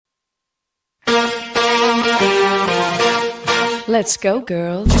Let's go,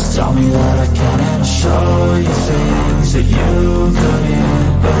 girls. Just tell me that I can and show you things that you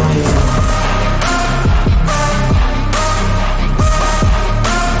couldn't believe.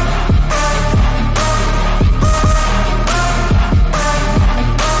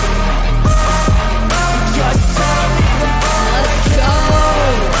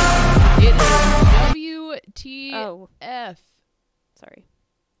 WTF. Sorry.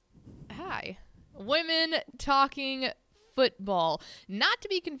 Hi. Women Talking Football. Not to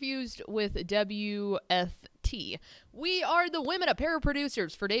be confused with WFT. We are the Women, a pair of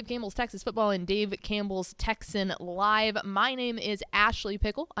producers for Dave Campbell's Texas Football and Dave Campbell's Texan Live. My name is Ashley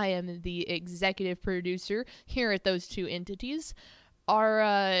Pickle. I am the executive producer here at those two entities.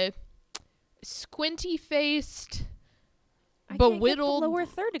 Our squinty-faced, bewildered the lower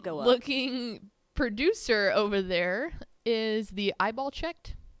third to go up. looking producer over there is the eyeball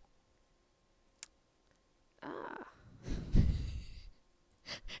checked.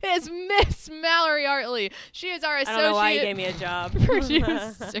 It's Miss Mallory Hartley. She is our associate I don't know why you gave me a job.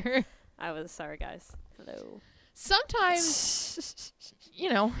 producer. I was sorry, guys. Hello. Sometimes,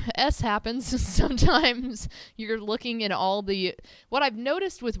 S happens. Sometimes you're looking at all the. What I've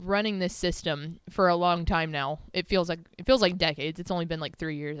noticed with running this system for a long time now, it feels like decades. It's only been like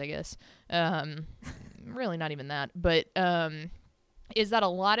 3 years, I guess. Really not even that, but is that a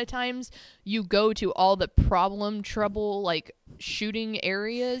lot of times you go to all the trouble like shooting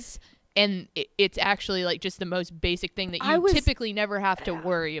areas, and it's actually like just the most basic thing that you typically never have to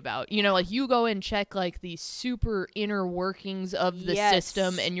worry about. Like you go and check like the super inner workings of the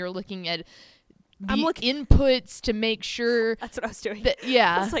system, and you're looking at the inputs to make sure. That's what I was doing.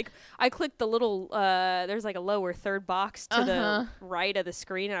 Yeah. It's like I clicked the little, there's like a lower third box to the right of the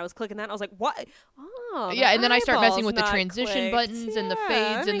screen, and I was clicking that, and I was like, what? Oh, yeah, and then I start messing with the transition clicked. buttons and the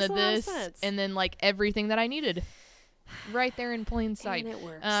fades and the this, sense. and then like everything that I needed. Right there in plain sight. And it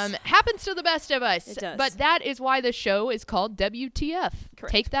works. Happens to the best of us. It does. But that is why the show is called WTF. Correct.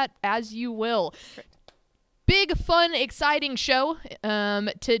 Take that as you will. Correct. Big, fun, exciting show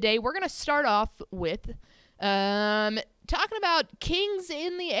today. We're going to start off with talking about Kings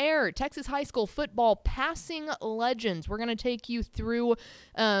in the Air, Texas high school football passing legends. We're going to take you through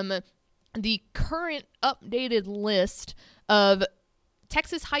the current updated list of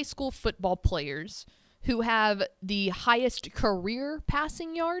Texas high school football players who have the highest career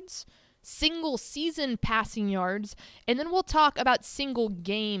passing yards, single season passing yards, and then we'll talk about single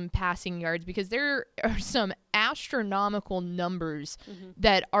game passing yards, because there are some astronomical numbers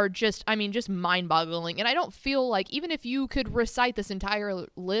that are just mind-boggling. And I don't feel like, even if you could recite this entire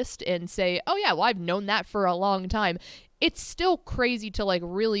list and say, oh yeah, well, I've known that for a long time, it's still crazy to like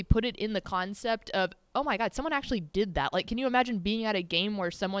really put it in the concept of, oh my God, someone actually did that. Like, can you imagine being at a game where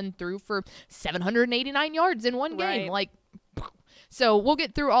someone threw for 789 yards in one game? Right. Like, so we'll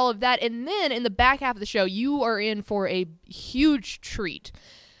get through all of that. And then in the back half of the show, you are in for a huge treat.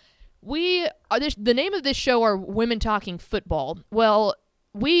 The name of this show are Women Talking Football. Well,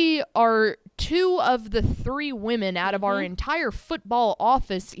 we are two of the three women out of our entire football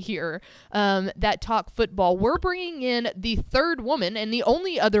office here that talk football. We're bringing in the third woman and the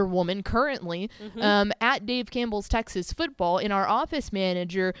only other woman currently at Dave Campbell's Texas Football in our office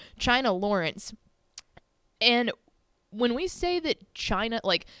manager, Chyna Laurence. And when we say that Chyna,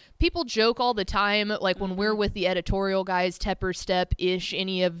 like, people joke all the time, like when we're with the editorial guys, Tepper Step-ish,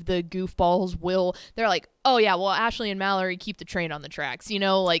 any of the goofballs they're like, oh yeah, well, Ashley and Mallory keep the train on the tracks,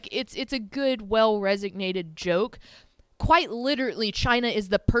 like it's a good, well-resignated joke. Quite literally, Chyna is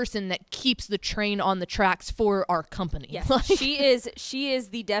the person that keeps the train on the tracks for our company. Yes, she is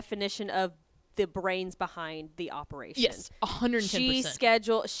the definition of the brains behind the operation. Yes,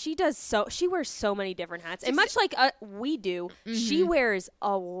 110%. She wears so many different hats. And much like we do, she wears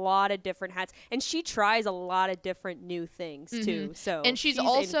a lot of different hats, and she tries a lot of different new things too. So and she's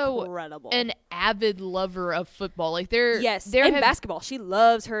also incredible. An avid lover of football. Like basketball. She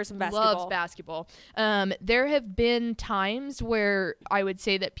loves her some basketball. Loves basketball. There have been times where I would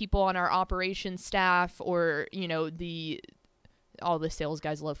say that people on our operations staff, or all the sales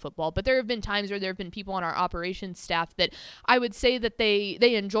guys love football, but there have been times where there have been people on our operations staff that I would say that they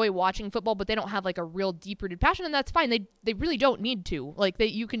enjoy watching football, but they don't have like a real deep-rooted passion, and that's fine. They really don't need to. Like,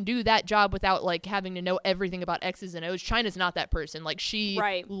 you can do that job without like having to know everything about X's and O's. Chyna's not that person. Like, she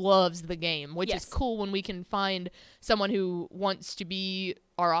loves the game, which is cool when we can find someone who wants to be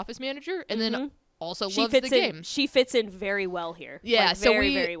our office manager and then also loves the game. She fits in very well here. Yeah, like, so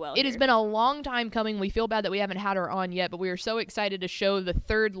very well. It has been a long time coming. We feel bad that we haven't had her on yet, but we are so excited to show the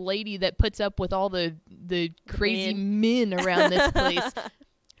third lady that puts up with all the crazy men around this place.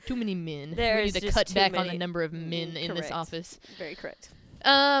 Too many men. There's we need to just cut too back on the many. number of men in this Correct. office. Very correct.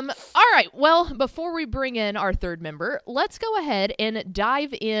 All right. Well, before we bring in our third member, let's go ahead and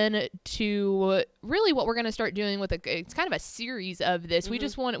dive in to really what we're going to start doing with it's kind of a series of this. We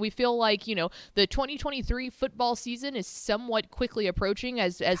feel like, the 2023 football season is somewhat quickly approaching,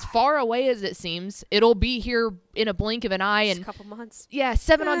 as far away as it seems. It'll be here in a blink of an eye. Just And a couple months. yeah,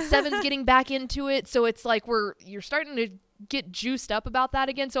 7-on-7's getting back into it. So it's like you're starting to get juiced up about that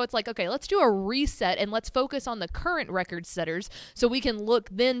again. So it's like, okay, let's do a reset and let's focus on the current record setters so we can look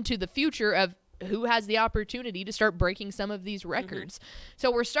then to the future of who has the opportunity to start breaking some of these records.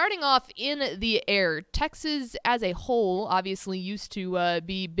 So we're starting off in the air. Texas as a whole obviously used to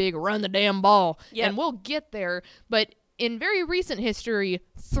be big run the damn ball. Yep. And we'll get there, but in very recent history,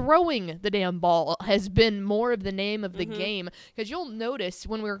 throwing the damn ball has been more of the name of the game, because you'll notice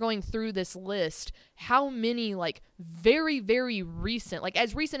when we're going through this list how many very, very recent,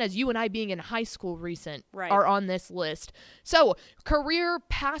 as recent as you and I being in high school recent, Right. are on this list. So career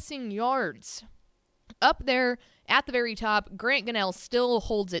passing yards. Up there at the very top, Grant Gunnell still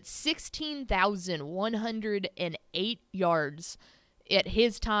holds it 16,108 yards at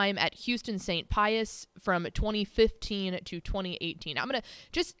his time at Houston St. Pius from 2015 to 2018. I'm going to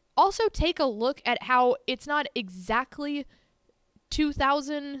just also take a look at how it's not exactly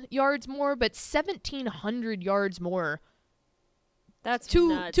 2,000 yards more, but 1,700 yards more. That's to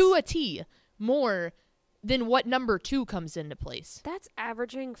nuts. a T more than what number 2 comes into place. That's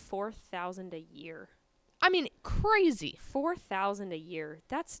averaging 4,000 a year. I mean, crazy. 4,000 a year.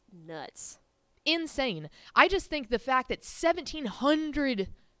 That's nuts. Insane. I just think the fact that 1,700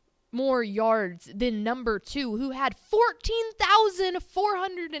 more yards than number 2, who had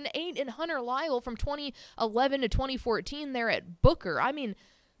 14,408 in Hunter Lyle from 2011 to 2014 there at Booker. I mean,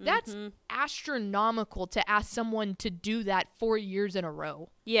 that's astronomical to ask someone to do that 4 years in a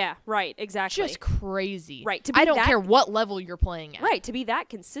row. Yeah, right, exactly. Just crazy. Right, to be I don't that- care what level you're playing at. Right, to be that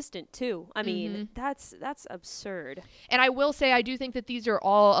consistent too. I mean, that's absurd. And I will say, I do think that these are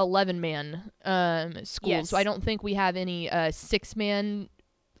all 11-man schools. Yes. So I don't think we have any 6-man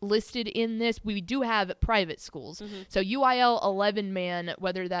listed in this. We do have private schools. So UIL 11-man,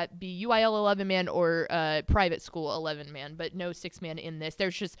 whether that be UIL 11-man or private school 11-man, but no 6-man in this.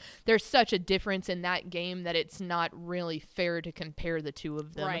 There's such a difference in that game that it's not really fair to compare the two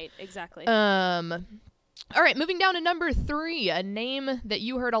of them. Right, exactly. All right, moving down to number 3, a name that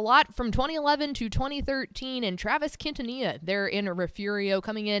you heard a lot from 2011 to 2013, and Travis Quintanilla there in Refugio,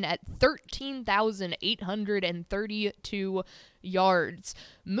 coming in at 13,832 yards.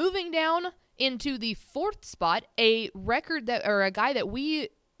 Moving down into the 4th spot, a guy that we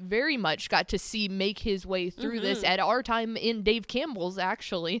very much got to see make his way through this at our time in Dave Campbell's,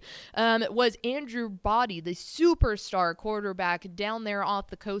 actually, was Andrew Body, the superstar quarterback down there off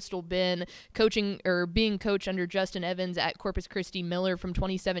the Coastal Bend, being coached under Justin Evans at Corpus Christi Miller from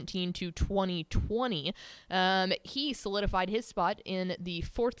 2017 to 2020. He solidified his spot in the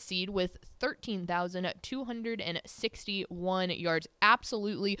 4th seed with 13,261 yards.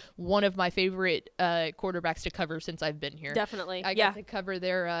 Absolutely one of my favorite quarterbacks to cover since I've been here. Definitely. I got to cover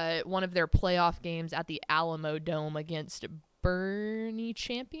their one of their playoff games at the Alamo Dome against Bernie.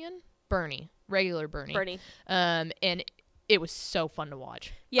 And it was so fun to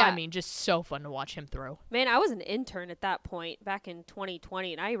watch. Yeah. I mean, just so fun to watch him throw. Man, I was an intern at that point back in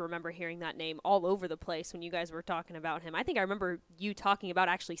 2020, and I remember hearing that name all over the place when you guys were talking about him. I think I remember you talking about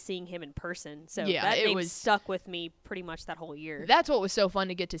actually seeing him in person. So Yeah, that it name was- stuck with me pretty much that whole year. That's what was so fun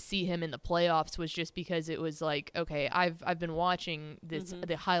to get to see him in the playoffs, was just because it was like, okay, I've been watching this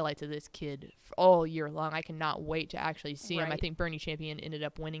the highlights of this kid all year long. I cannot wait to actually see him. I Right. think Bernie Champion ended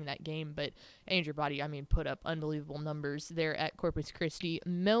up winning that game, but Andrew Body, I mean, put up unbelievable numbers there at Corpus Christi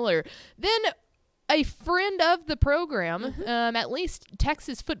Miller. Then a friend of the program, at least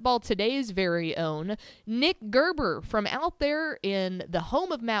Texas Football Today's very own, Nick Gerber from out there in the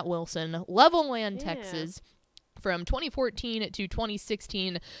home of Matt Wilson, Levelland, Yeah. Texas, from 2014 to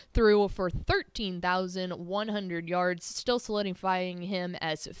 2016 through for 13,100 yards, still solidifying him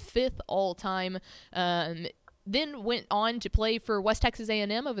as 5th all-time. Then went on to play for West Texas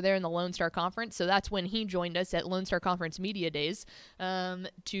A&M over there in the Lone Star Conference. So that's when he joined us at Lone Star Conference Media Days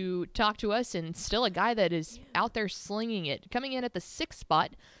to talk to us, and still a guy that is out there slinging it. Coming in at the 6th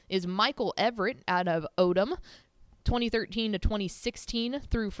spot is Michael Everett out of Odom. 2013 to 2016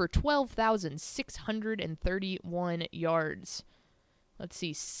 through for 12,631 yards. Let's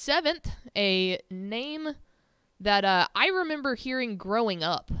see. 7th, a name that I remember hearing growing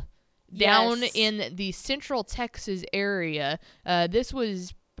up. Down Yes. in the Central Texas area. This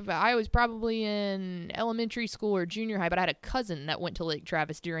was I was probably in elementary school or junior high, but I had a cousin that went to Lake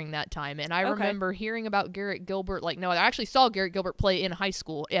Travis during that time. And I remember hearing about Garrett Gilbert. Like, no, I actually saw Garrett Gilbert play in high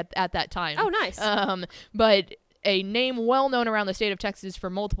school at that time. Oh, nice. But a name well known around the state of Texas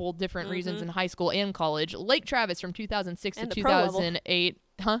for multiple different reasons in high school and college. Lake Travis from 2006 to 2008.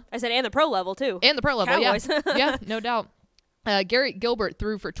 Huh? I said, and the pro level, too. And the pro level, Cowboys. yeah. Yeah, no doubt. Garrett Gilbert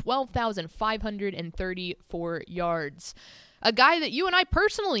threw for 12,534 yards. A guy that you and I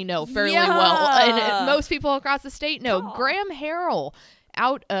personally know fairly well, and most people across the state know. Graham Harrell,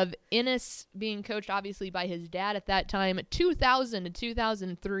 out of Ennis, being coached obviously by his dad at that time, 2000 to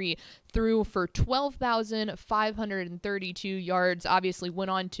 2003, threw for 12,532 yards. Obviously went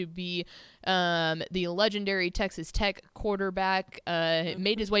on to be the legendary Texas Tech quarterback,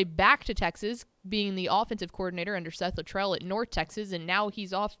 made his way back to Texas, being the offensive coordinator under Seth Luttrell at North Texas, and now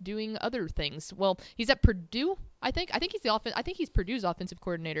he's off doing other things. Well, he's at Purdue, I think. I think he's Purdue's offensive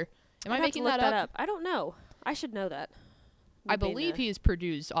coordinator. Am I making that up? I don't know. I should know that. I believe he is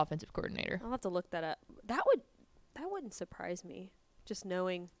Purdue's offensive coordinator. I'll have to look that up. That wouldn't surprise me, just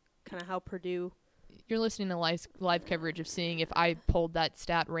knowing kind of how Purdue. You're listening to live coverage of seeing if I pulled that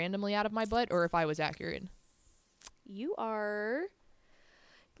stat randomly out of my butt or if I was accurate. You are.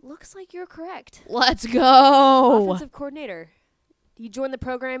 Looks like you're correct. Let's go. Offensive coordinator. He joined the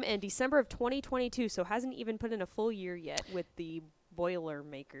program in December of 2022, so hasn't even put in a full year yet with the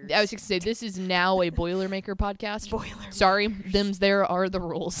Boilermakers. I was going to say, this is now a Boilermaker podcast. Boilermakers. Sorry, there are the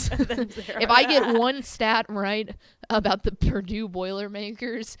rules. If I get one stat right about the Purdue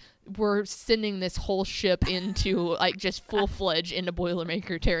Boilermakers, we're sending this whole ship into, like, just full-fledged into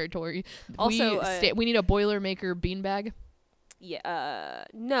Boilermaker territory. Also, we need a Boilermaker beanbag. Yeah,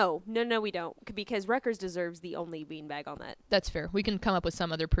 no, we don't, because Rutgers deserves the only beanbag on that. That's fair. We can come up with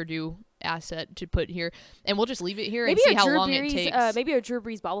some other Purdue asset to put here, and we'll just leave it here and see how long it takes. Maybe a Drew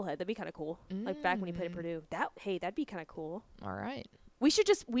Brees bobblehead. That'd be kind of cool. Like back when he played at Purdue. That'd be kind of cool. All right. We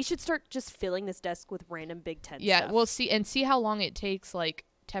should start just filling this desk with random Big Ten stuff. Yeah, we'll see how long it takes, like,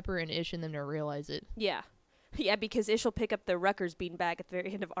 Tepper and Ish and them to realize it. Yeah. Yeah, because Ish will pick up the Rutgers beanbag at the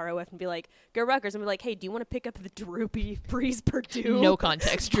very end of ROF and be like, go Rutgers. And be like, hey, do you want to pick up the Drew Brees Purdue? No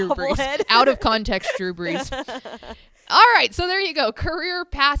context, Drew Brees. Bobblehead? Out of context, Drew Brees. All right, so there you go. Career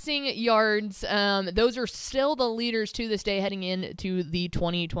passing yards. Those are still the leaders to this day heading into the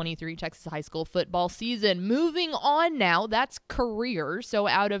 2023 Texas high school football season. Moving on now, that's career. So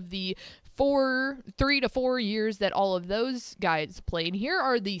out of the 3 to 4 years that all of those guys played, here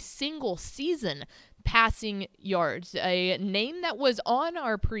are the single season passing yards. A name that was on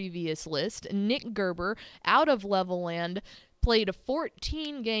our previous list, Nick Gerber, out of Levelland, played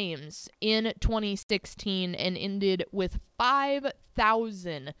 14 games in 2016 and ended with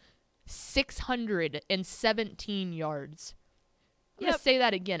 5,617 yards. I'm going to say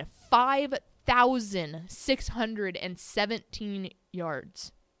that again. 5,617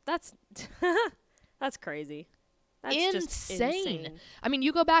 yards. That's crazy. That's insane. Just insane. I mean,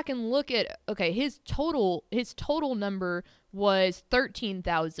 you go back and look at, okay, his total number was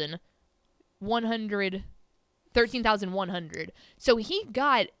 13,100. So he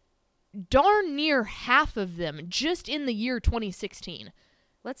got darn near half of them just in the year 2016.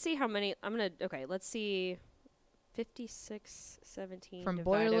 Let's see how many. Let's see. 5617 from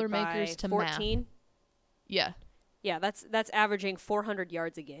divided Boilermakers by to 14. math. Yeah. Yeah, that's averaging 400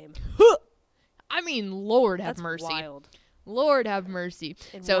 yards a game. I mean, Lord have That's mercy. Wild. Lord have mercy.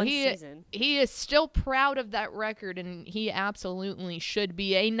 In so one he season. he is still proud of that record, and he absolutely should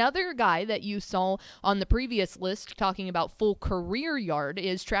be. Another guy that you saw on the previous list talking about full career yard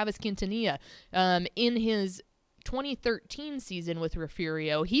is Travis Quintanilla. In his 2013 season with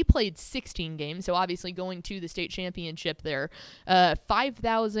Refugio, he played 16 games, so obviously going to the state championship there,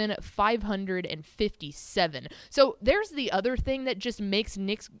 5,557. So there's the other thing that just makes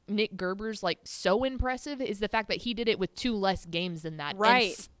Nick Gerber's like so impressive is the fact that he did it with 2 less games than that, right?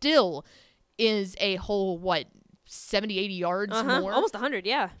 And still is a whole 70, 80 yards more. Almost 100,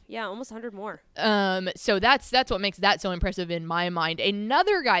 yeah, almost 100 more. So that's what makes that so impressive in my mind.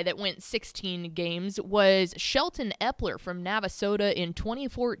 Another guy that went 16 games was Shelton Epler from Navasota in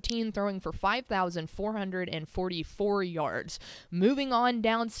 2014, throwing for 5,444 yards. Moving on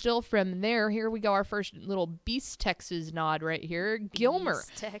down still from there, here we go, our first little Beast Texas nod right here. Gilmer,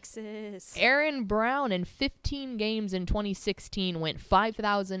 Texas. Aaron Brown in 15 games in 2016 went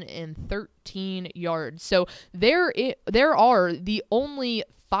 5,013 yards. So there are the only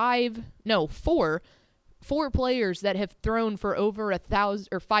 4 players that have thrown for over 1,000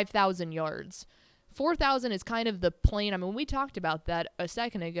 or 5,000 yards. 4,000 is kind of the plane. I mean, we talked about that a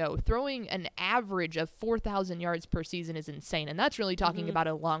second ago. Throwing an average of 4,000 yards per season is insane, and that's really talking about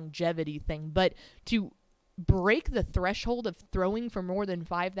a longevity thing. But to break the threshold of throwing for more than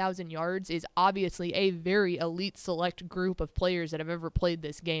 5,000 yards is obviously a very elite select group of players that have ever played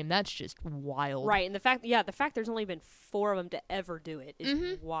this game. That's just wild. Right, and the fact there's only been 4 of them to ever do it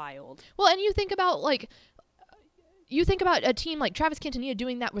is wild. Well, and you think about a team like Travis Quintanilla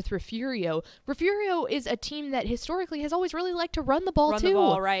doing that with Refugio. Refugio is a team that historically has always really liked to run the ball,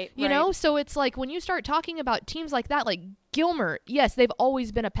 too. Right. You know? So it's like when you start talking about teams like that, like Gilmer, yes, they've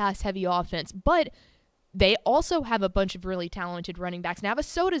always been a pass-heavy offense, but they also have a bunch of really talented running backs.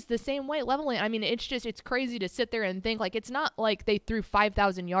 Navasota's the same way, leveling. I mean, it's crazy to sit there and think, like, it's not like they threw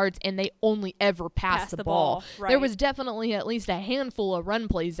 5,000 yards and they only ever passed the ball. Right. There was definitely at least a handful of run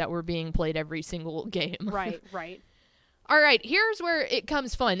plays that were being played every single game. Right. All right, here's where it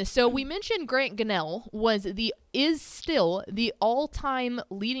comes fun. So we mentioned Grant Gunnell is still the all-time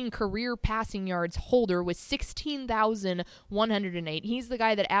leading career passing yards holder with 16,108. He's the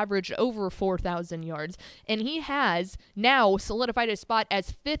guy that averaged over 4,000 yards, and he has now solidified his spot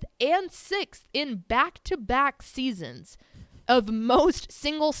as 5th and 6th in back-to-back seasons of most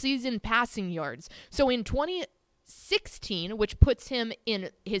single-season passing yards. So in 2016, which puts him in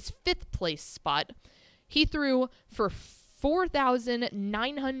his 5th place spot, he threw for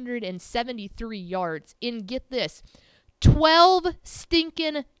 4,973 yards in, get this, 12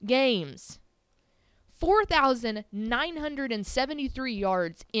 stinking games. 4,973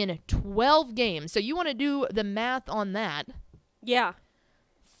 yards in 12 games. So you want to do the math on that. Yeah.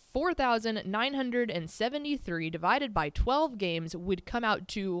 4,973 divided by 12 games would come out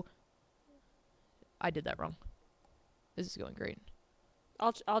to... I did that wrong. This is going great.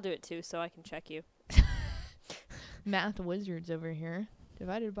 I'll do it too, so I can check you. Math wizards over here.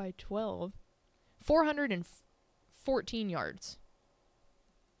 Divided by 12. 414 yards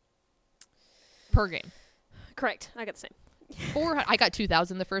per game. Correct. I got the same. I got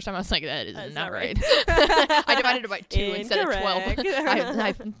 2,000 the first time. I was like, that is not right. I divided it by 2 instead of 12.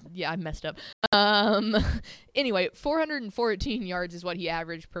 I messed up. Anyway, 414 yards is what he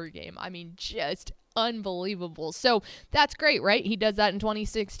averaged per game. I mean, just unbelievable. So that's great, right? He does that in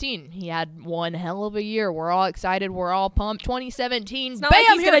 2016. He had one hell of a year. We're all excited. We're all pumped. 2017, bam, like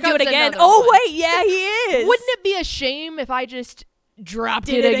he's going to do it again. Oh, wait, yeah, he is. Wouldn't it be a shame if I just dropped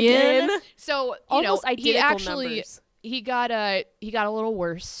it again? So, almost identical numbers. He got a little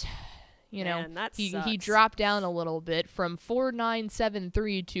worse. Man, that he sucks. dropped down a little bit from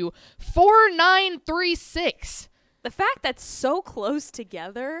 4,973 to 4,936. The fact that's so close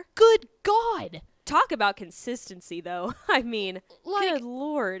together. Good God. Talk about consistency, though. I mean, good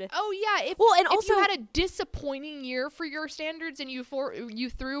Lord. Oh, yeah. If you had a disappointing year for your standards and you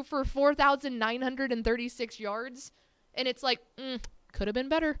threw for 4,936 yards, and it's like, could have been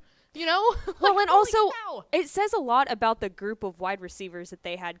better. You know? Well, and also, cow. It says a lot about the group of wide receivers that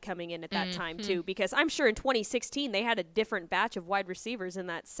they had coming in at that time, too, because I'm sure in 2016 they had a different batch of wide receivers in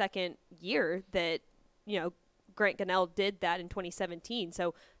that second year that, Grant Gunnell did that in 2017.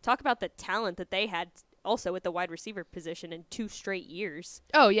 So talk about the talent that they had also at the wide receiver position in 2 straight years.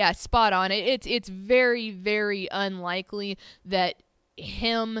 Oh, yeah, spot on. It's very, very unlikely that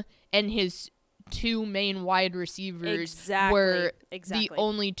him and his 2 main wide receivers were the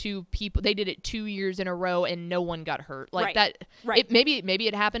only 2 people. They did it 2 years in a row and no one got hurt. Like that. Right. Maybe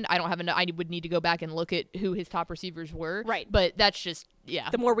it happened. I would need to go back and look at who his top receivers were. Right. But that's just,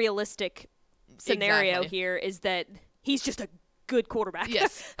 the more realistic scenario here is that he's just a good quarterback.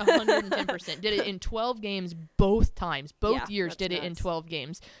 Yes, 110%. Did it in 12 games both times. Both years did it in 12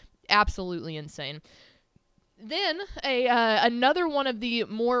 games. Absolutely insane. Then another one of the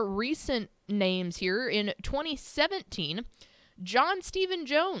more recent names here in 2017, John Stephen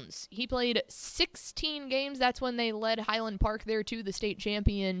Jones. He played 16 games. That's when they led Highland Park there to the state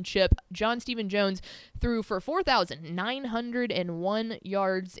championship. John Stephen Jones threw for 4,901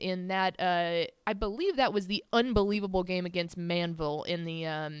 yards in that. I believe that was the unbelievable game against Manville in the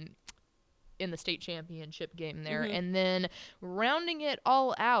state championship game there. Mm-hmm. And then rounding it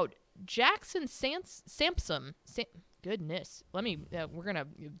all out, Jackson Sampson. Goodness. We're going to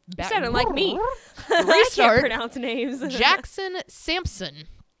sounded like me. Restart. I can't pronounce names. Jackson Sampson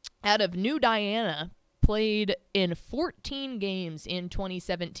out of New Diana played in 14 games in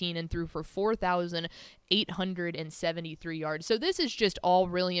 2017 and threw for 4,873 yards. So this is just all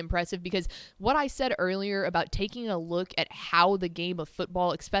really impressive because what I said earlier about taking a look at how the game of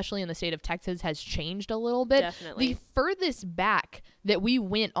football, especially in the state of Texas, has changed a little bit. Definitely. The furthest back that we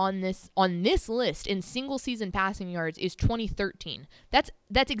went on this list in single season passing yards is 2013. That's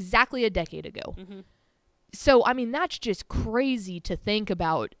exactly a decade ago. Mm-hmm. So, I mean, that's just crazy to think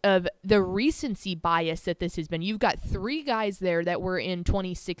about of the recency bias that this has been. You've got 3 guys there that were in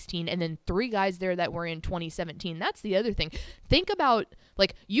 2016 and then 3 guys there that were in 2017. That's the other thing. Think about,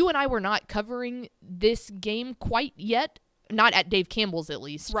 like, you and I were not covering this game quite yet, not at Dave Campbell's at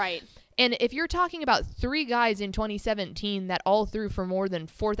least. Right. And if you're talking about 3 guys in 2017 that all threw for more than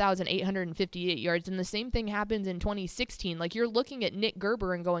 4,858 yards, and the same thing happens in 2016, like you're looking at Nick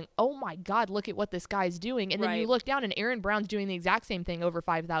Gerber and going, oh my God, look at what this guy's doing. And then you look down and Aaron Brown's doing the exact same thing, over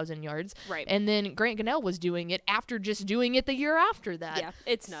 5,000 yards. Right. And then Grant Gunnell was doing it after just doing it the year after that. Yeah,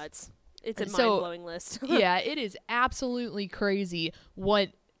 it's nuts. It's a So, mind-blowing list. Yeah, it is absolutely crazy what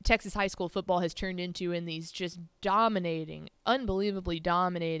Texas high school football has turned into in these just unbelievably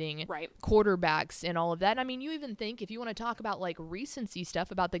dominating quarterbacks and all of that. I mean, you even think, if you want to talk about like recency stuff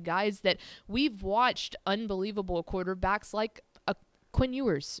about the guys that we've watched, unbelievable quarterbacks like Quinn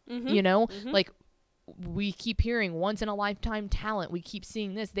Ewers, like we keep hearing once in a lifetime talent. We keep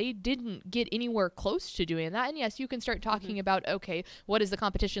seeing this. They didn't get anywhere close to doing that. And yes, you can start talking about, okay, what is the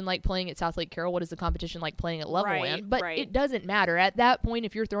competition like playing at South Lake Carroll? What is the competition like playing at Levelland? But it doesn't matter. At that point,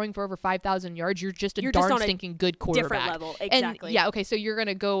 if you're throwing for over 5,000 yards, you're just a darn stinking good quarterback. Different level, exactly. And yeah, okay, so you're going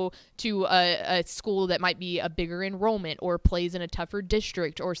to go to a school that might be a bigger enrollment or plays in a tougher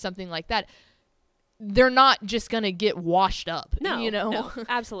district or something like that. They're not just going to get washed up, No,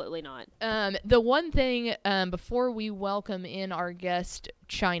 absolutely not. The one thing, before we welcome in our guest,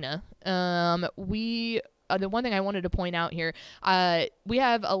 Chyna, the one thing I wanted to point out here, we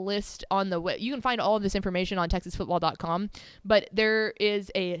have a list on the web. You can find all of this information on TexasFootball.com, but there is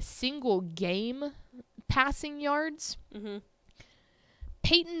a single game passing yards. Mm-hmm.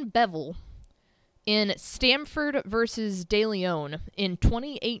 Peyton Bevel in Stanford versus De Leon in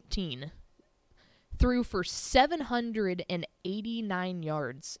 2018 threw for 789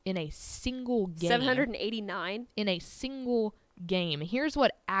 yards in a single game. 789? In a single game. Here's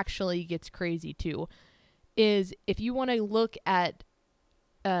what actually gets crazy, too, is if you want to look at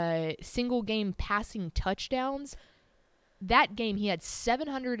single game passing touchdowns, that game he had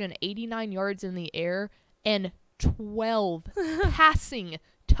 789 yards in the air and 12 passing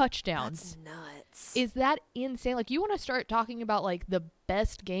touchdowns. That's nuts. Is that insane? Like, you want to start talking about like the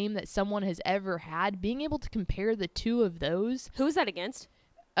best game that someone has ever had, being able to compare the two of those. Who was that against?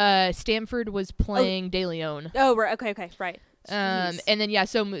 Stanford was playing De Leon. Oh, right. Okay, right. And then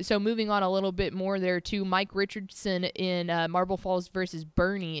so moving on a little bit more there too, Mike Richardson in Marble Falls versus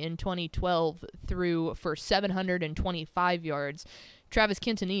Bernie in 2012 threw for 725 yards. Travis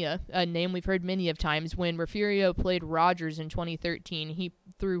Quintanilla, a name we've heard many of times, when Refugio played Rogers in 2013, he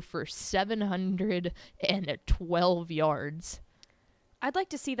threw for 712 yards. I'd like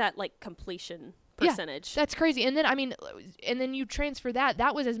to see that like completion percentage. Yeah, that's crazy. And then, I mean, you transfer that.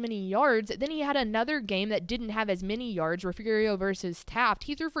 That was as many yards. Then he had another game that didn't have as many yards, Refugio versus Taft.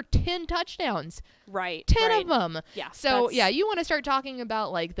 He threw for 10 touchdowns. Right. 10 of them. Yeah. So, yeah, you want to start talking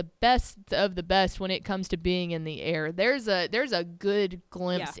about, like, the best of the best when it comes to being in the air. There's a good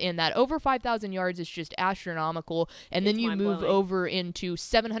glimpse in that. Over 5,000 yards is just astronomical. And then you move over into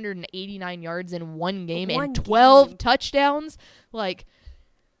 789 yards in one game and 12 touchdowns. Like,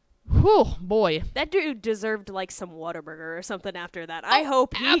 whew, boy. That dude deserved like some Whataburger or something after that. I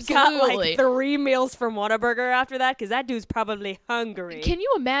hope he got like 3 meals from Whataburger after that, because that dude's probably hungry. Can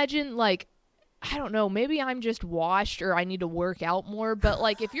you imagine, like, I don't know, maybe I'm just washed or I need to work out more, but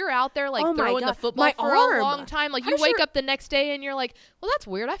like if you're out there like throwing the football for a long time, like you wake up the next day and you're like, well, that's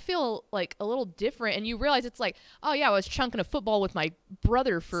weird. I feel like a little different. And you realize it's like, oh yeah, I was chunking a football with my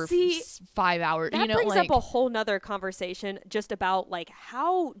brother for 5 hours. That brings up a whole nother conversation just about like,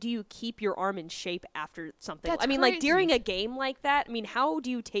 how do you keep your arm in shape after something? I mean, like during a game like that, I mean, how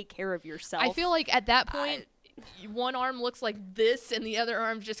do you take care of yourself? I feel like at that point, one arm looks like this and the other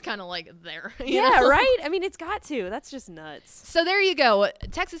arm's just kind of like there. You know? Right? I mean, it's got to. That's just nuts. So there you go.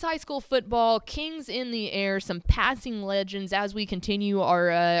 Texas high school football, Kings in the air, some passing legends as we continue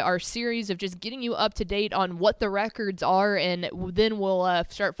our series of just getting you up to date on what the records are, and then we'll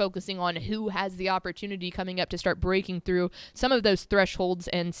start focusing on who has the opportunity coming up to start breaking through some of those thresholds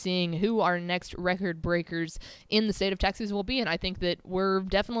and seeing who our next record breakers in the state of Texas will be. And I think that we're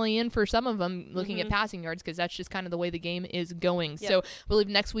definitely in for some of them looking at passing yards, because that's that's just kind of the way the game is going. So I believe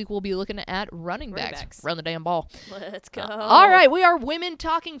next week we'll be looking at running backs. Run the damn ball. Let's go. All right, we are Women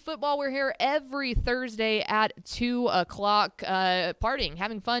Talking Football. We're here every Thursday at 2 o'clock, partying,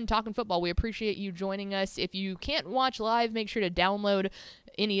 having fun, talking football. We appreciate you joining us. If you can't watch live, make sure to download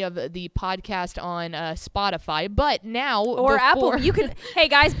any of the podcast on Spotify. But now or Apple, you can. Hey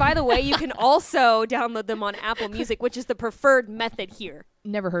guys, by the way, you can also download them on Apple Music, which is the preferred method here.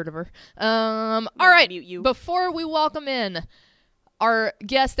 Never heard of her. All right, mute you. Before we welcome in our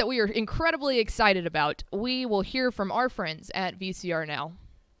guest that we are incredibly excited about, we will hear from our friends at VCR Now.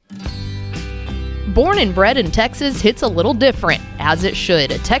 Born and bred in Texas hits a little different, as it should.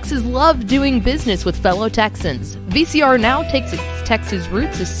 Texas loves doing business with fellow Texans. VCR Now takes its Texas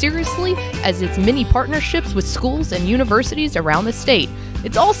roots as seriously as its many partnerships with schools and universities around the state.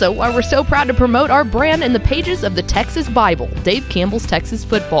 It's also why we're so proud to promote our brand in the pages of the Texas Bible, Dave Campbell's Texas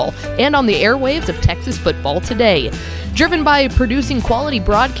Football, and on the airwaves of Texas Football Today. Driven by producing quality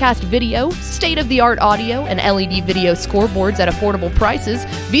broadcast video, state-of-the-art audio, and LED video scoreboards at affordable prices,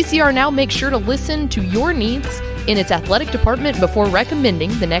 VCR Now makes sure to listen to your needs in its athletic department before recommending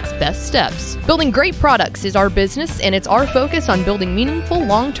the next best steps. Building great products is our business, and it's our focus on building meaningful,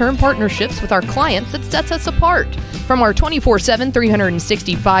 long-term partnerships with our clients that sets us apart. From our 24/7,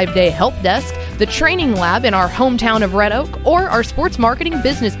 365-day help desk, the training lab in our hometown of Red Oak, or our sports marketing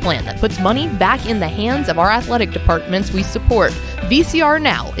business plan that puts money back in the hands of our athletic departments we support, VCR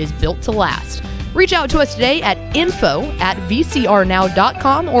Now is built to last. Reach out to us today at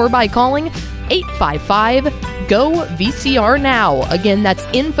info@vcrnow.com or by calling 855-GO-VCR-NOW. Again, that's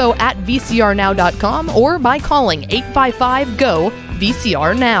info@vcrnow.com or by calling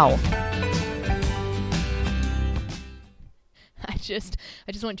 855-GO-VCR-NOW. I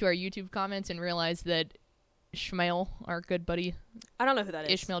just went to our YouTube comments and realized that Ishmael, our good buddy, I don't know who that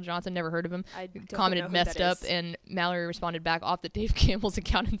is. Ishmael Johnson, never heard of him, I don't commented know who messed that up, is. and Mallory responded back off the Dave Campbell's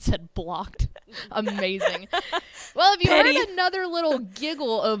account and said blocked. Amazing. Well, if you Petty. heard another little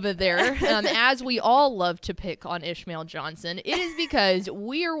giggle over there, as we all love to pick on Ishmael Johnson, it is because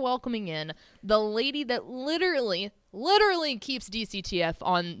we are welcoming in the lady that literally keeps DCTF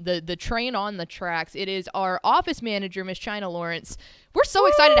on the train on the tracks. It is our office manager, Miss Chyna Laurence. We're so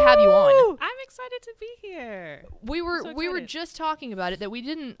excited to have you on. I'm excited to be here. We were excited. just talking about it, that we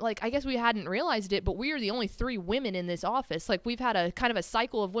didn't, I guess we hadn't realized it, but we are the only 3 women in this office. Like, we've had a kind of a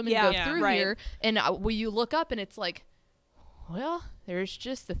cycle of women go through right. here, and you look up and it's like, well, there's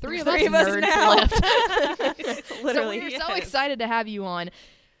just the three of Three us of us nerds now. left. Literally. So we're so yes. excited to have you on.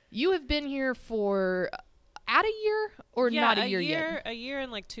 You have been here for at a year or not a year yet? A year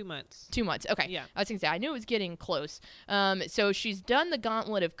and 2 months. 2 months. Okay. Yeah. I was going to say, I knew it was getting close. So she's done the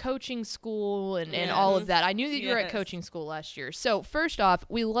gauntlet of coaching school and all of that. I knew that you were at Yes. coaching school last year. So first off,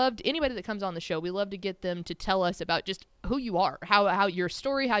 we loved anybody that comes on the show. We love to get them to tell us about just who you are, how your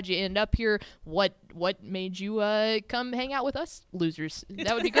story, how'd you end up here, what made you come hang out with us losers.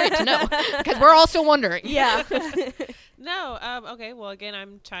 That would be great to know, because we're also wondering. Yeah. No. Okay. Well, again,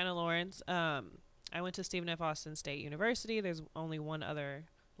 I'm Chyna Laurence. I went to Stephen F. Austin State University. There's only one other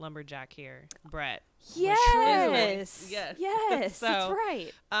lumberjack here, Brett. Yes. Yes. Yes. So, that's right.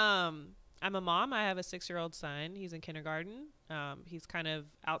 I'm a mom. I have a 6-year-old son. He's in kindergarten. He's kind of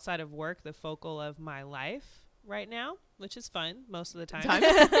outside of work, the focal of my life right now, which is fun most of the time.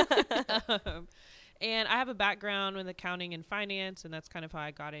 And I have a background in accounting and finance, and that's kind of how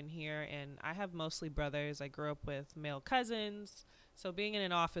I got in here. And I have mostly brothers. I grew up with male cousins. So being in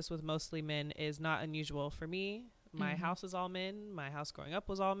an office with mostly men is not unusual for me. My house is all men. My house growing up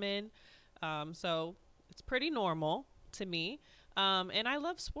was all men. So it's pretty normal to me. And I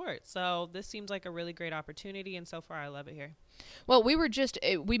love sports. So this seems like a really great opportunity. And so far, I love it here. Well, we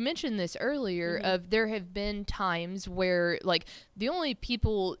mentioned this earlier, of there have been times where, the only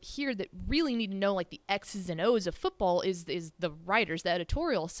people here that really need to know, the X's and O's of football is the writers, the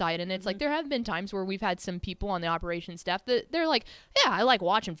editorial side. And it's there have been times where we've had some people on the operations staff that they're like, yeah, I like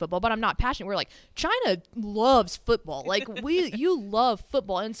watching football, but I'm not passionate. We're like, Chyna loves football. You love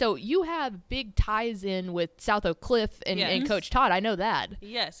football. And so you have big ties in with South Oak Cliff and Coach Todd. I know that.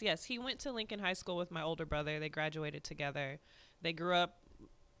 Yes. He went to Lincoln High School with my older brother. They graduated together. They grew up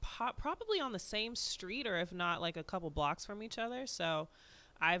probably on the same street, or if not, a couple blocks from each other. So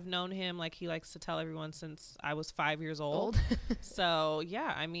I've known him, he likes to tell everyone, since I was 5 years old. So,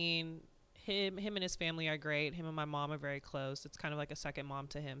 yeah, I mean, him and his family are great. Him and my mom are very close. It's kind of like a second mom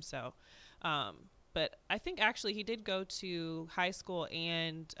to him. So, but I think actually he did go to high school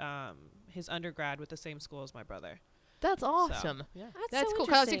and his undergrad with the same school as my brother. That's awesome. So, yeah. That's so cool.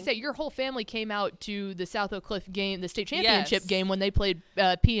 'Cause I was interesting. going to say, your whole family came out to the South Oak Cliff game, the state championship Yes. game when they played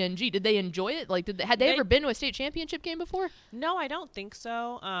PNG. Did they enjoy it? Like, had they ever been to a state championship game before? No, I don't think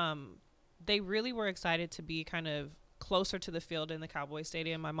so. They really were excited to be kind of closer to the field in the Cowboy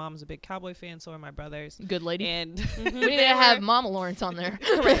Stadium. My mom's a big Cowboy fan, so are my brothers. Good lady. And We need to have Mama Lawrence on there.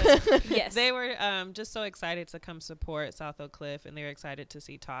 Yes. they were just so excited to come support South Oak Cliff, and they were excited to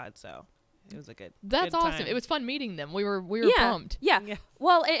see Todd. So it was a good. That's good awesome. time. It was fun meeting them. We were yeah. pumped. Yeah. Yeah.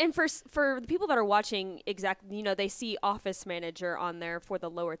 Well, and for the people that are watching, exactly, they see office manager on there for the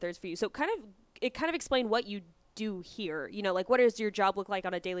lower thirds for you. So it kind of explained what you do here. Like, what does your job look like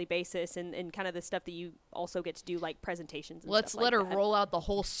on a daily basis, and kind of the stuff that you also get to do, like presentations and Let's stuff let like her that. roll out the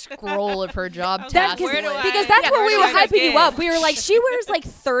whole scroll of her job Okay, task where do list. I- Because that's where we were where do I hyping you begin? up. We were like, she wears like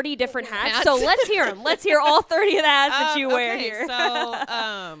 30 different hats. So let's hear them. Let's hear all 30 of the hats that you wear okay, here. So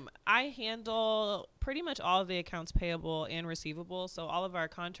I handle pretty much all of the accounts payable and receivable. So all of our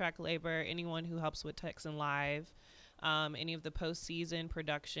contract labor, anyone who helps with Texan Live, any of the postseason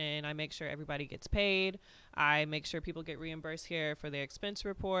production, I make sure everybody gets paid. I make sure people get reimbursed here for their expense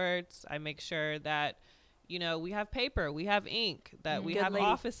reports. I make sure that we have paper, we have ink, that we Good have lady.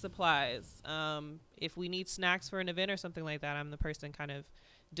 office supplies. If we need snacks for an event or something like that, I'm the person kind of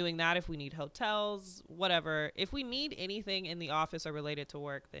doing that. If we need hotels, whatever. If we need anything in the office or related to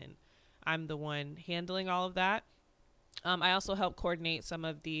work, then I'm the one handling all of that. I also help coordinate some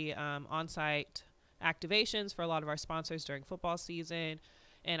of the on-site activations for a lot of our sponsors during football season,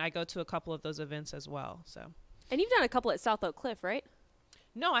 and I go to a couple of those events as well. So, And you've done a couple at South Oak Cliff, right?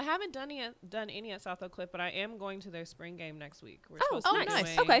 no, I haven't done any at South Oak Cliff, but I am going to their spring game next week. We're Oh, supposed to be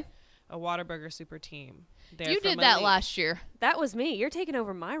nice. doing Okay. a Whataburger super team. There You from did that Elite. last year. That was me. You're taking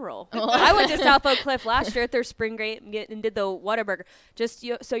over my role. I went to South Oak Cliff last year at their spring game and did the Whataburger. Just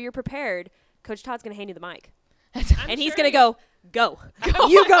so you're prepared, Coach Todd's going to hand you the mic. And he's going to go.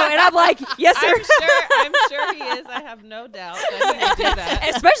 You go. And I'm like, yes, sir. I'm sure he is. I have no doubt that he will do that.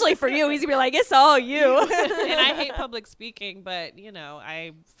 Especially for you. He's going to be like, it's all you. And I hate public speaking, but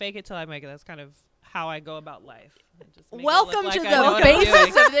I fake it till I make it. That's kind of how I go about life. I just make it look Welcome like to I the know what I'm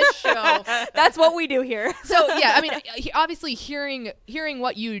basis doing. of this show. That's what we do here. So yeah, I mean, obviously hearing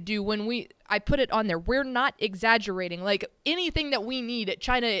what you do I put it on there. We're not exaggerating. Like anything that we need,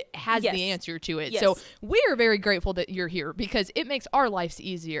 China has Yes. the answer to it. Yes. So we are very grateful that you're here because it makes our lives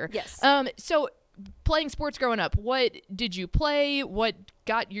easier. Yes. So playing sports growing up, what did you play? What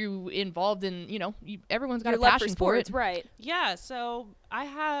got you involved in? Everyone's got Your a love passion for sports, it. right? Yeah, so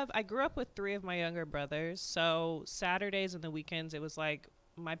I grew up with 3 of my younger brothers. So Saturdays and the weekends, it was like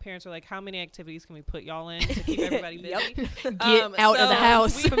my parents were like, "How many activities can we put y'all in to keep everybody busy?" Get out of the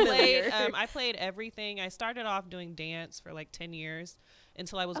house. We played. I played everything. I started off doing dance for like 10 years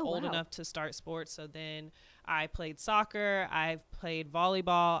until I was old wow. enough to start sports. So then I played soccer. I've played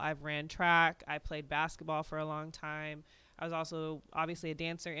volleyball. I've ran track. I played basketball for a long time. I was also obviously a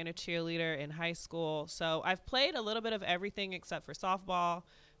dancer and a cheerleader in high school. So I've played a little bit of everything except for softball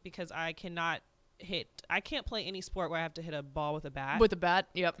because I can't play any sport where I have to hit a ball with a bat. With a bat,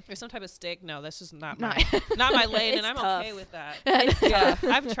 yep. Or some type of stick. No, that's just not No. my lane, It's and I'm tough. okay with that. It's Yeah,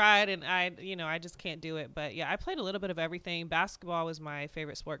 I've tried, and I just can't do it. But yeah, I played a little bit of everything. Basketball was my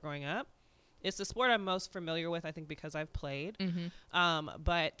favorite sport growing up. It's the sport I'm most familiar with, I think, because I've played. Mm-hmm.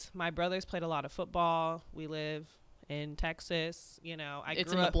 But my brothers played a lot of football. We live in Texas.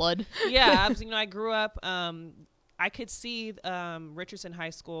 It's in the blood. Yeah, I grew up. I could see Richardson High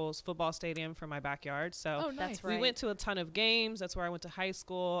School's football stadium from my backyard. So Oh, nice. That's right. we went to a ton of games. That's where I went to high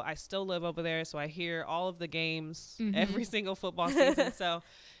school. I still live over there, so I hear all of the games every single football season. So,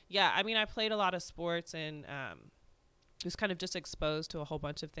 yeah, I played a lot of sports and was kind of just exposed to a whole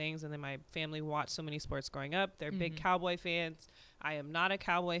bunch of things. And then my family watched so many sports growing up. They're big Cowboy fans. I am not a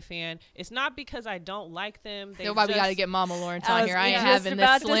Cowboy fan. It's not because I don't like them. That's why we got to get Mama Lawrence on here. I ain't just having this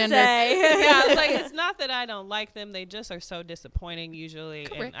about to slander. say. Yeah, it's like it's not that I don't like them. They just are so disappointing usually,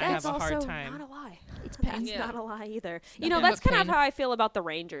 Correct. and I have That's a hard also time. not a lie. pain. That's not a lie either. Nothing That's but kind of pain. how I feel about the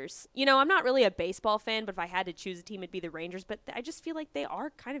Rangers. I'm not really a baseball fan, but if I had to choose a team, it'd be the Rangers. But I just feel like they are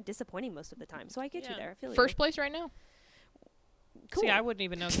kind of disappointing most of the time. So I get you Yeah. there. I feel First place right now. cool. See, I wouldn't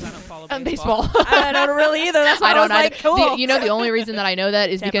even know because I don't follow Baseball. I don't really either. That's why I I was don't like, either. cool. The only reason that I know that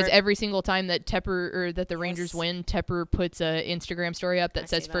is because Tepper. every single time that that the Rangers Yes. win, Tepper puts a Instagram story up that I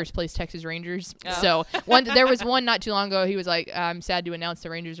says see that. first place Texas Rangers. Oh. So there was one not too long ago. He was like, "I'm sad to announce the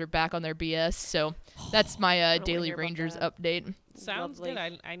Rangers are back on their BS." So that's my wanna daily hear about Rangers that. update. Sounds lovely.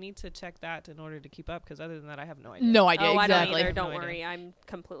 good. I need to check that in order to keep up, because other than that, I have no idea. No idea. Oh, I don't Exactly. either. Don't No idea. worry. I'm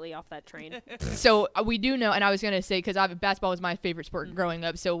completely off that train. So we do know, and I was gonna say, because basketball was my favorite sport growing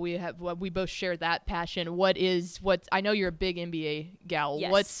up, so we both share that passion. What's I know you're a big NBA gal.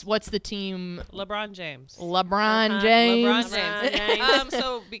 Yes. What's the team? LeBron James. LeBron James. LeBron James. LeBron James.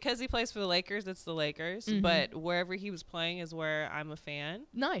 So because he plays for the Lakers, it's the Lakers. But wherever he was playing is where I'm a fan.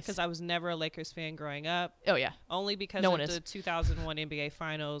 Nice. Because I was never a Lakers fan growing up. Oh yeah. Only because No of one is. the 2001 NBA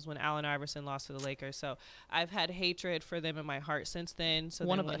Finals when Allen Iverson lost to the Lakers. So I've had hatred for them in my heart since then. So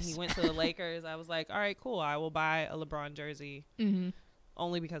One then of when us. he went to the Lakers, I was like, all right, cool. I will buy a LeBron jersey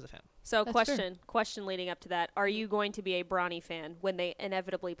only because of him. So That's question leading up to that. Are you going to be a Bronny fan when they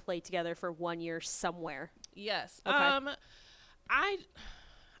inevitably play together for 1 year somewhere? Yes. Okay.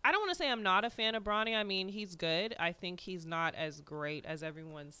 I don't want to say I'm not a fan of Bronny. I mean, he's good. I think he's not as great as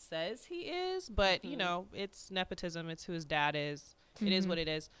everyone says he is, but you know, it's nepotism. It's who his dad is. It is what it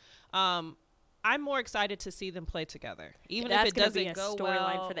is. I'm more excited to see them play together, even That's if it gonna be doesn't a go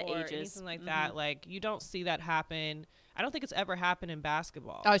storyline well for the or ages. anything like that. Like, you don't see that happen. I don't think it's ever happened in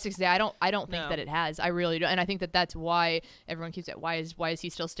basketball. I was going to say I don't think No. that it has. I really don't, and I think that that's why everyone keeps it. Why is he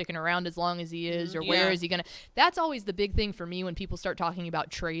still sticking around as long as he is, or where Yeah. is he gonna? That's always the big thing for me when people start talking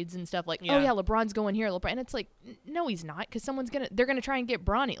about trades and stuff. Like, oh Yeah. yeah, LeBron's going here, LeBron. And it's like, no, he's not, because they're gonna try and get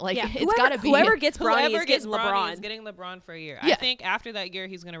Bronny. Like, Yeah, it's gotta be whoever gets Bronny Whoever is gets getting Bronny LeBron. is getting LeBron for a year. Yeah. I think after that year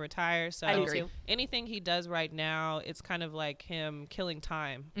he's going to retire. So I do too. anything he does right now, it's kind of like him killing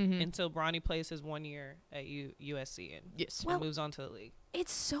time until Bronny plays his 1 year at USC and, Yes. and moves on to the league.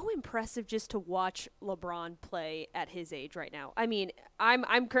 It's so impressive just to watch LeBron play at his age right now. I mean,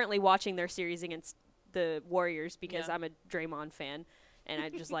 I'm currently watching their series against the Warriors because Yeah. I'm a Draymond fan, and I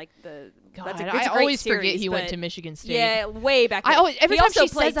just like the. God, that's a, I it's a great always forget series, he went but- to Michigan State. Yeah, way back. I then. always- every he time also she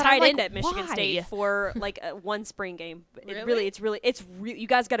says played that, I'm tight like, end at Michigan why? State for like one spring game. Really? It's really. You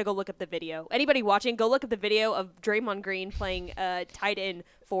guys got to go look up the video. Anybody watching, go look up the video of Draymond Green playing tight end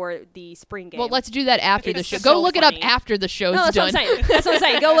for the spring game. Well, let's do that after the It's show. so Go look it funny. up after the show's No, that's done. what I'm saying. That's what I'm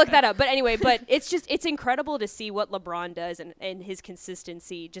saying. Go look that up. But anyway, it's incredible to see what LeBron does and his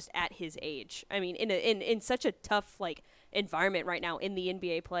consistency just at his age. I mean, in such a tough environment right now in the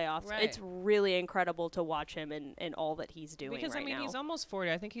NBA playoffs, Right. it's really incredible to watch him and all that he's doing. Because, right I mean, now. he's almost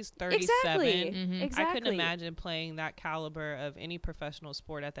 40. I think he's 37. Exactly. Exactly. I couldn't imagine playing that caliber of any professional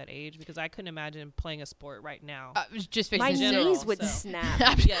sport at that age, because I couldn't imagine playing a sport right now. I was just My fixing to say- general, knees would so.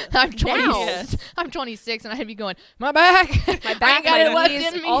 snap. Yes. I'm 20. Now. I'm 26, and I'd be going, my back. My back, got it my left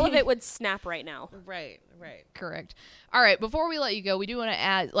knees, in me. all of it would snap right now. Right. Correct. All right. Before we let you go, we do want to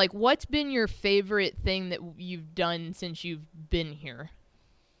add, like, what's been your favorite thing that you've done since you've been here?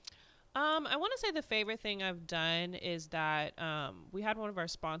 I want to say the favorite thing I've done is that we had one of our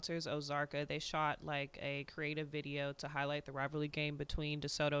sponsors, Ozarka. They shot like a creative video to highlight the rivalry game between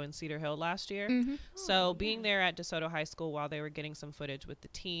DeSoto and Cedar Hill last year. So being there at DeSoto High School while they were getting some footage with the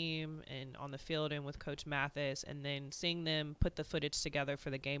team and on the field and with Coach Mathis, and then seeing them put the footage together for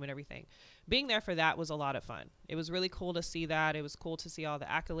the game and everything. Being there for that was a lot of fun. It was really cool to see that. It was cool to see all the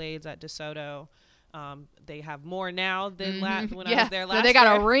accolades at DeSoto. They have more now than when I was there last They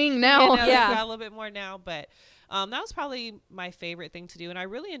got year. a ring now. You know, Yeah. they've got a little bit more now, but that was probably my favorite thing to do, and I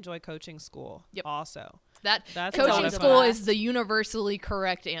really enjoy coaching school. Yep. Also, That's a lot coaching of school fun. is the universally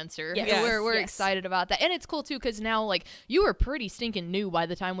correct answer. Yes. Yes. We're Yes. excited about that, and it's cool too because now, like, you were pretty stinking new by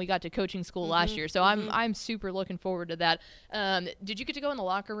the time we got to coaching school last year, so I'm super looking forward to that. Did you get to go in the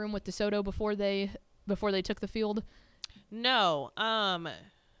locker room with DeSoto before they took the field? No,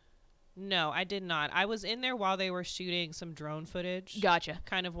 I did not. I was in there while they were shooting some drone footage. Gotcha.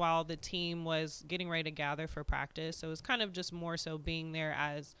 Kind of while the team was getting ready to gather for practice, so it was kind of just more so being there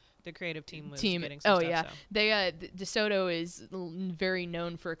as the creative team was getting some stuff. Yeah. So. They DeSoto is very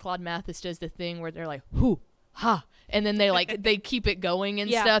known for, Claude Mathis does the thing where they're like, hoo, ha, and then they keep it going and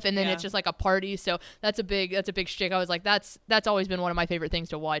Yeah. stuff, and then Yeah. it's just like a party. So that's a big shtick. I was like, that's always been one of my favorite things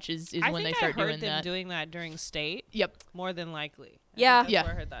to watch is I when think they start I heard doing them that. doing that during state. Yep. More than likely. Yeah. I think that's Yeah.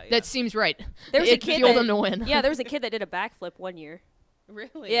 where I heard that. That seems right. There was a It kid fueled that- them to win. Yeah, there was a kid that did a backflip one year.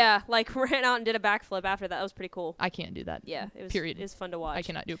 Really? Yeah, like ran out and did a backflip after that. That was pretty cool. I can't do that. Yeah, it was. Period. It was fun to watch. I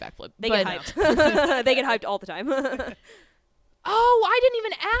cannot do a backflip. They but, get hyped. They get hyped all the time. Oh, I didn't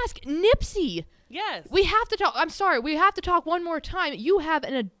even ask. Nipsey. Yes. We have to talk. I'm sorry. We have to talk one more time. You have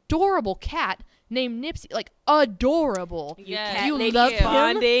an adorable cat named Nipsey. Like, adorable. Yes. Cat You naked love him?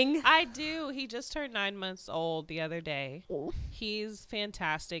 bonding. I do. He just turned 9 months old the other day. Oh. He's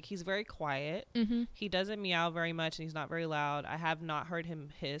fantastic. He's very quiet. Mm-hmm. He doesn't meow very much, and he's not very loud. I have not heard him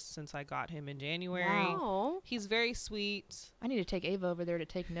hiss since I got him in January. Wow. He's very sweet. I need to take Ava over there to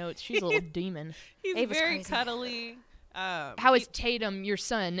take notes. She's a little demon. He's Ava's very crazy. cuddly. How is Tatum, your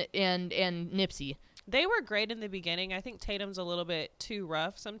son, and Nipsey? They were great in the beginning. I think Tatum's a little bit too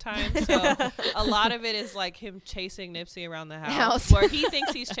rough sometimes. So a lot of it is like him chasing Nipsey around the house. Where he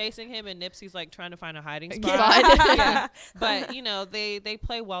thinks he's chasing him and Nipsey's like trying to find a hiding spot. Yeah. But, you know, they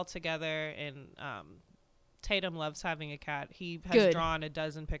play well together, and Tatum loves having a cat. He has drawn a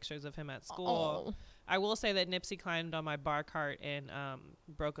dozen pictures of him at school. Oh. I will say that Nipsey climbed on my bar cart and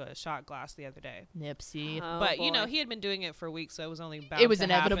broke a shot glass the other day. Nipsey. Oh, but, boy. you know, he had been doing it for weeks, so it was only bound It was to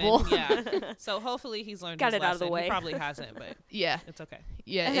inevitable. happen. Yeah. So hopefully he's learned Got his it out of the lesson. way. He probably hasn't, but Yeah. it's okay.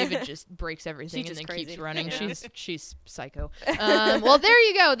 Yeah, Ava just breaks everything She's and just then keeps crazy. running. Yeah. She's psycho. Well, there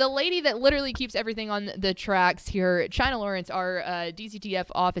you go. The lady that literally keeps everything on the tracks here, Chyna Laurence, our DCTF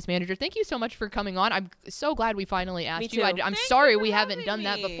office manager. Thank you so much for coming on. I'm so glad we finally asked Me you. too. I'm Thank sorry you for we haven't having done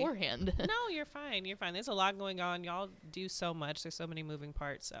that me. beforehand. No, you're fine. You're fine. There's a lot going on. Y'all do so much. There's so many moving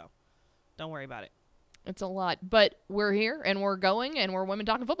parts, so don't worry about it. It's a lot, but we're here and we're going and we're Women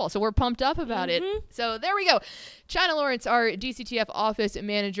Talking Football, so we're pumped up about it. So there we go. Chyna Laurence, our DCTF office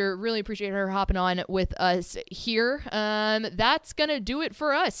manager. Really appreciate her hopping on with us here. That's gonna do it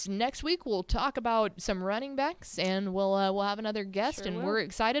for us. Next week we'll talk about some running backs and we'll have another guest, Sure and will. we're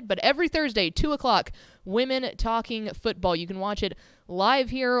excited. But every Thursday, 2:00, Women Talking Football. You can watch it live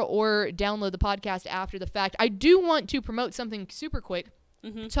here or download the podcast after the fact. I do want to promote something super quick.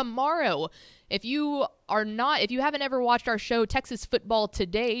 Tomorrow, if you haven't ever watched our show Texas Football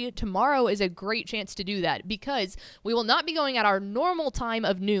Today, tomorrow is a great chance to do that, because we will not be going at our normal time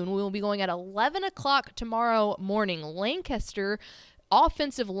of noon. We will be going at 11 o'clock tomorrow morning. Lancaster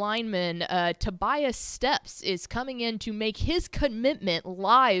offensive lineman Tobias Steps is coming in to make his commitment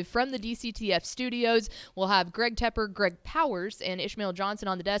live from the DCTF studios. We'll have Greg Tepper, Greg Powers, and Ishmael Johnson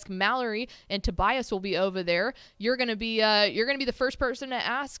on the desk. Mallory and Tobias will be over there. You're gonna be the first person to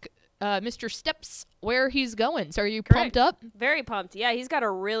ask Mr. Steps where he's going. So are you pumped up? Very pumped. Yeah, he's got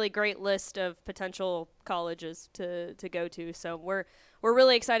a really great list of potential colleges to go to. So we're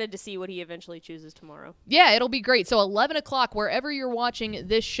really excited to see what he eventually chooses tomorrow. Yeah, it'll be great. So 11 o'clock, wherever you're watching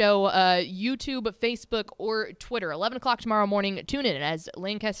this show, YouTube, Facebook, or Twitter, 11 o'clock tomorrow morning, tune in as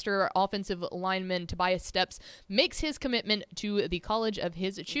Lancaster offensive lineman Tobias Steps makes his commitment to the college of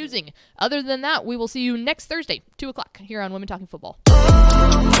his choosing. Other than that, we will see you next Thursday, 2 o'clock, here on Women Talking Football.